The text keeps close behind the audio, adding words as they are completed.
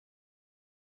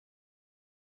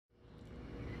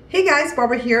Hey guys,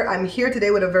 Barbara here. I'm here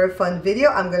today with a very fun video.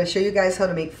 I'm going to show you guys how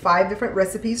to make 5 different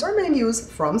recipes or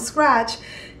menus from scratch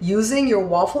using your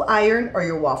waffle iron or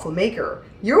your waffle maker.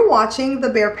 You're watching the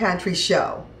Bear Pantry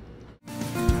Show.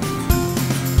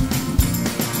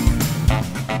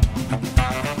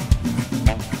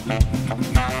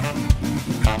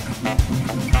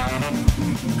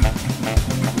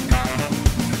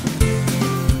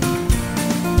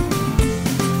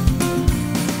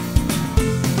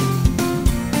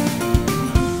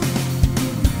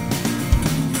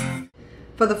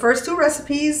 For the first 2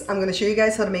 recipes, I'm going to show you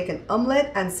guys how to make an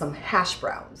omelet and some hash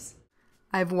browns.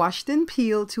 I've washed and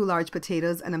peeled 2 large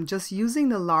potatoes, and I'm just using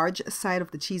the large side of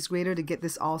the cheese grater to get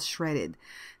this all shredded.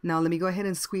 Now let me go ahead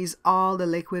and squeeze all the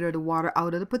liquid or the water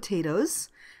out of the potatoes.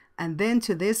 And then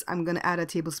to this, I'm going to add a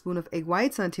tablespoon of egg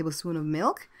whites and a tablespoon of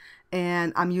milk.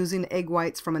 And I'm using egg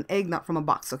whites from an egg, not from a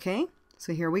box, okay?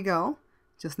 So here we go.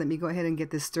 Just let me go ahead and get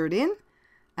this stirred in.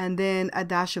 And then a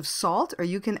dash of salt, or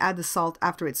you can add the salt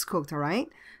after it's cooked, all right?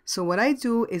 So what I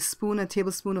do is spoon a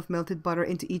tablespoon of melted butter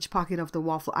into each pocket of the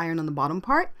waffle iron on the bottom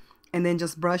part, and then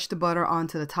just brush the butter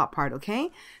onto the top part,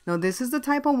 okay? Now this is the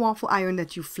type of waffle iron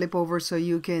that you flip over so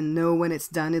you can know when it's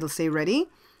done. It'll say ready.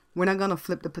 We're not gonna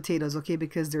flip the potatoes, okay,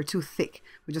 because they're too thick.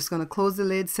 We're just gonna close the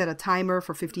lid, set a timer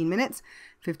for 15 minutes.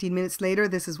 15 minutes later,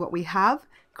 this is what we have.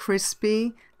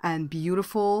 Crispy and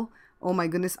beautiful. Oh my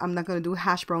goodness, I'm not going to do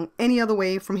hash brown any other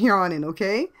way from here on in,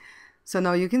 okay? So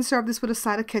now you can serve this with a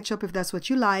side of ketchup if that's what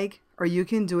you like, or you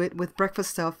can do it with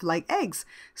breakfast stuff like eggs.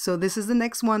 So this is the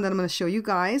next one that I'm going to show you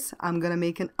guys. I'm going to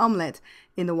make an omelet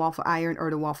in the waffle iron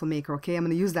or the waffle maker, okay? I'm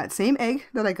going to use that same egg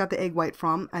that I got the egg white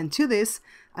from, and to this,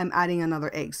 I'm adding another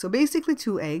egg. So basically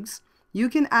 2 eggs. You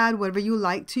can add whatever you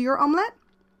like to your omelet.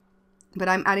 But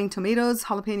I'm adding tomatoes,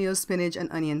 jalapenos, spinach, and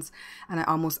onions. And I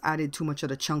almost added too much of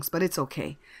the chunks, but it's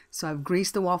okay. So I've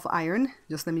greased the waffle iron.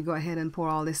 Just let me go ahead and pour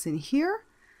all this in here.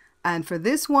 And for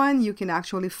this one, you can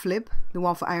actually flip the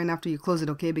waffle iron after you close it,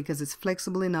 okay? Because it's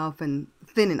flexible enough and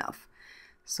thin enough.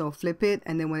 So flip it,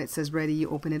 and then when it says ready, you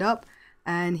open it up.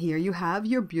 And here you have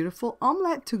your beautiful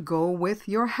omelet to go with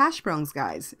your hash browns,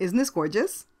 guys. Isn't this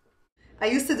gorgeous? I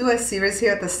used to do a series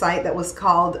here at the site that was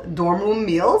called Dorm Room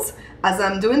Meals. As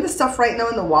I'm doing the stuff right now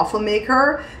in the waffle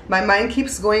maker, my mind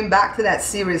keeps going back to that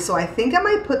series. So I think I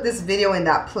might put this video in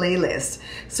that playlist.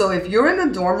 So if you're in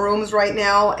the dorm rooms right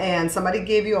now and somebody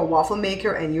gave you a waffle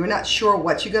maker and you're not sure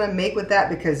what you're gonna make with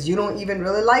that because you don't even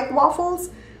really like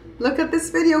waffles, look at this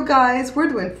video, guys. We're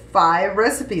doing 5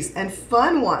 recipes and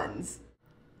fun ones.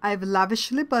 I've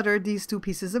lavishly buttered these 2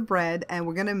 pieces of bread, and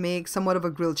we're going to make somewhat of a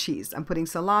grilled cheese. I'm putting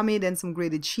salami, then some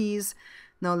grated cheese.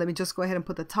 Now let me just go ahead and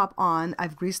put the top on.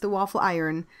 I've greased the waffle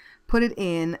iron, put it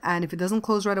in, and if it doesn't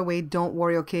close right away, don't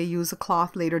worry, okay? Use a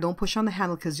cloth later. Don't push on the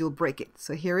handle because you'll break it.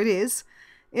 So here it is.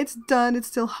 It's done. It's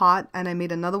still hot, and I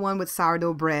made another one with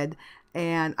sourdough bread,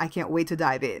 and I can't wait to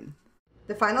dive in.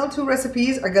 The final 2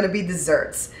 recipes are going to be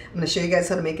desserts. I'm going to show you guys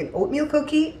how to make an oatmeal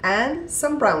cookie and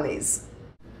some brownies.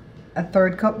 A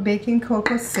 1/3 cup baking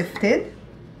cocoa sifted,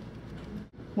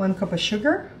 1 cup of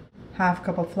sugar, 1/2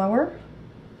 cup of flour,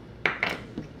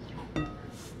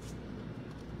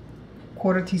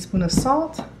 1/4 teaspoon of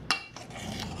salt,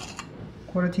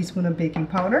 1/4 teaspoon of baking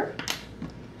powder,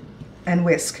 and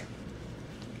whisk.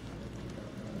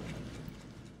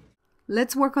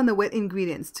 Let's work on the wet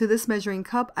ingredients. To this measuring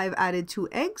cup, I've added 2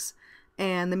 eggs,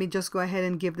 and let me just go ahead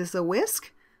and give this a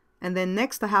whisk. And then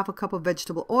next, 1/2 cup of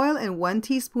vegetable oil and 1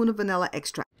 teaspoon of vanilla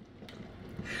extract.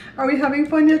 Are we having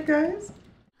fun yet, guys?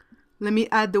 Let me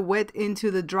add the wet into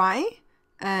the dry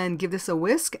and give this a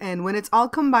whisk. And when it's all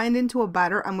combined into a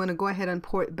batter, I'm going to go ahead and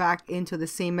pour it back into the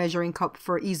same measuring cup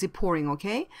for easy pouring,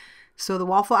 okay? So the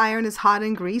waffle iron is hot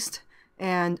and greased,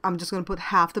 and I'm just going to put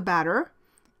half the batter.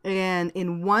 And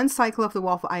in 1 cycle of the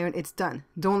waffle iron, it's done.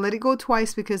 Don't let it go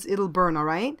twice because it'll burn, all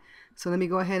right? So let me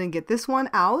go ahead and get this one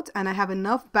out, and I have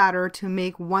enough batter to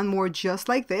make 1 more just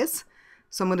like this.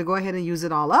 So I'm going to go ahead and use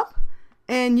it all up.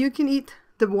 And you can eat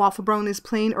the waffle brownies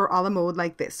plain or a la mode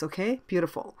like this, okay?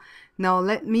 Beautiful. Now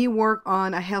let me work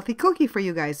on a healthy cookie for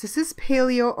you guys. This is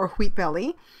paleo or wheat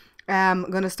belly. I'm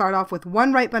going to start off with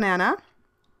 1 ripe banana.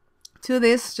 To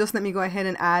this, just let me go ahead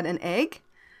and add an egg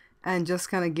and just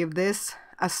kind of give this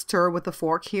a stir with a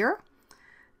fork here.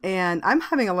 And I'm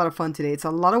having a lot of fun today. It's a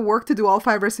lot of work to do all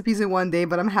 5 recipes in one day,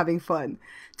 but I'm having fun.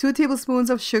 2 tablespoons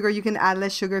of sugar. You can add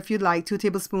less sugar if you'd like. 2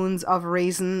 tablespoons of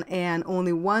raisin and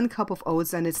only 1 cup of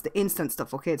oats. And it's the instant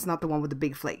stuff, okay? It's not the one with the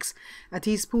big flakes. A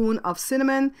teaspoon of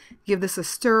cinnamon. Give this a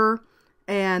stir.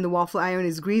 And the waffle iron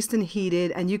is greased and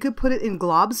heated. And you could put it in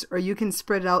globs or you can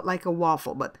spread it out like a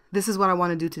waffle. But this is what I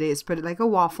want to do today is spread it like a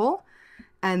waffle.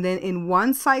 And then in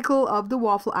one cycle of the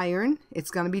waffle iron, it's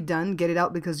going to be done. Get it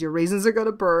out because your raisins are going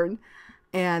to burn.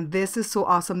 And this is so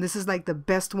awesome. This is like the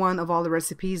best one of all the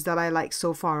recipes that I like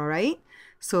so far, all right?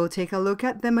 So take a look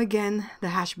at them again. The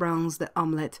hash browns, the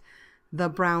omelet, the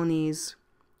brownies,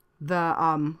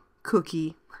 the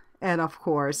cookie, and of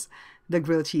course, the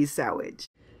grilled cheese sandwich.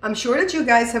 I'm sure that you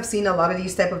guys have seen a lot of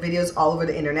these type of videos all over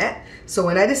the internet. So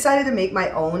when I decided to make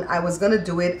my own, I was going to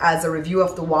do it as a review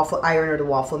of the waffle iron or the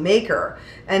waffle maker.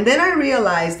 And then I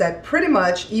realized that pretty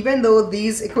much, even though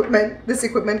this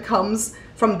equipment comes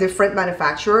from different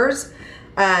manufacturers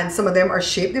and some of them are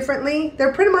shaped differently,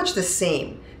 they're pretty much the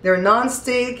same. They're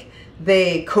non-stick.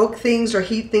 They cook things or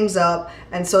heat things up,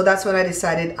 and so that's when I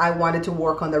decided I wanted to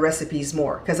work on the recipes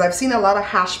more, because I've seen a lot of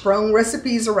hash brown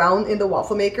recipes around in the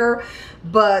waffle maker,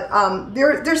 but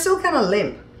they're still kind of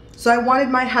limp. So I wanted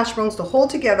my hash browns to hold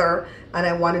together, and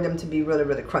I wanted them to be really,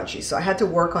 really crunchy. So I had to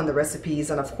work on the recipes,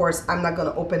 and of course I'm not going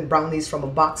to open brownies from a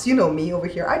box. You know me over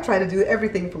here. I try to do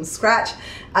everything from scratch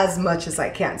as much as I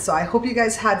can. So I hope you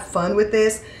guys had fun with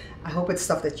this. I hope it's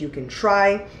stuff that you can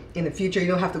try in the future. You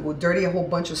don't have to go dirty a whole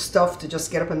bunch of stuff to just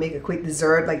get up and make a quick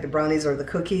dessert like the brownies or the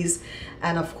cookies.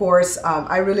 And of course,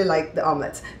 I really like the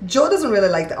omelets. Joe doesn't really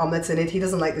like the omelets in it. He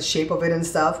doesn't like the shape of it and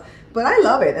stuff, but I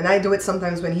love it. And I do it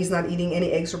sometimes when he's not eating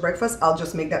any eggs for breakfast. I'll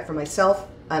just make that for myself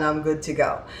and I'm good to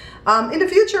go. In the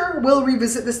future, we'll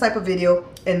revisit this type of video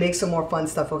and make some more fun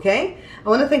stuff, okay? I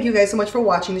want to thank you guys so much for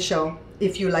watching the show.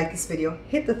 If you like this video,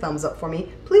 hit the thumbs up for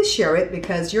me. Please share it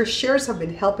because your shares have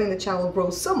been helping the channel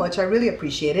grow so much. I really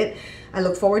appreciate it. I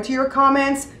look forward to your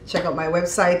comments. Check out my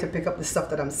website to pick up the stuff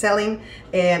that I'm selling.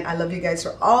 And I love you guys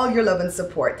for all your love and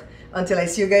support. Until I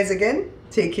see you guys again,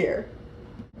 take care.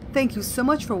 Thank you so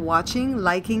much for watching,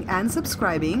 liking, and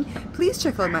subscribing. Please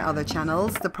check out my other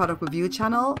channels, the product review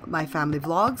channel, my family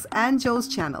vlogs, and Joe's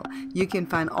channel. You can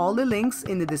find all the links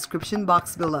in the description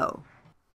box below.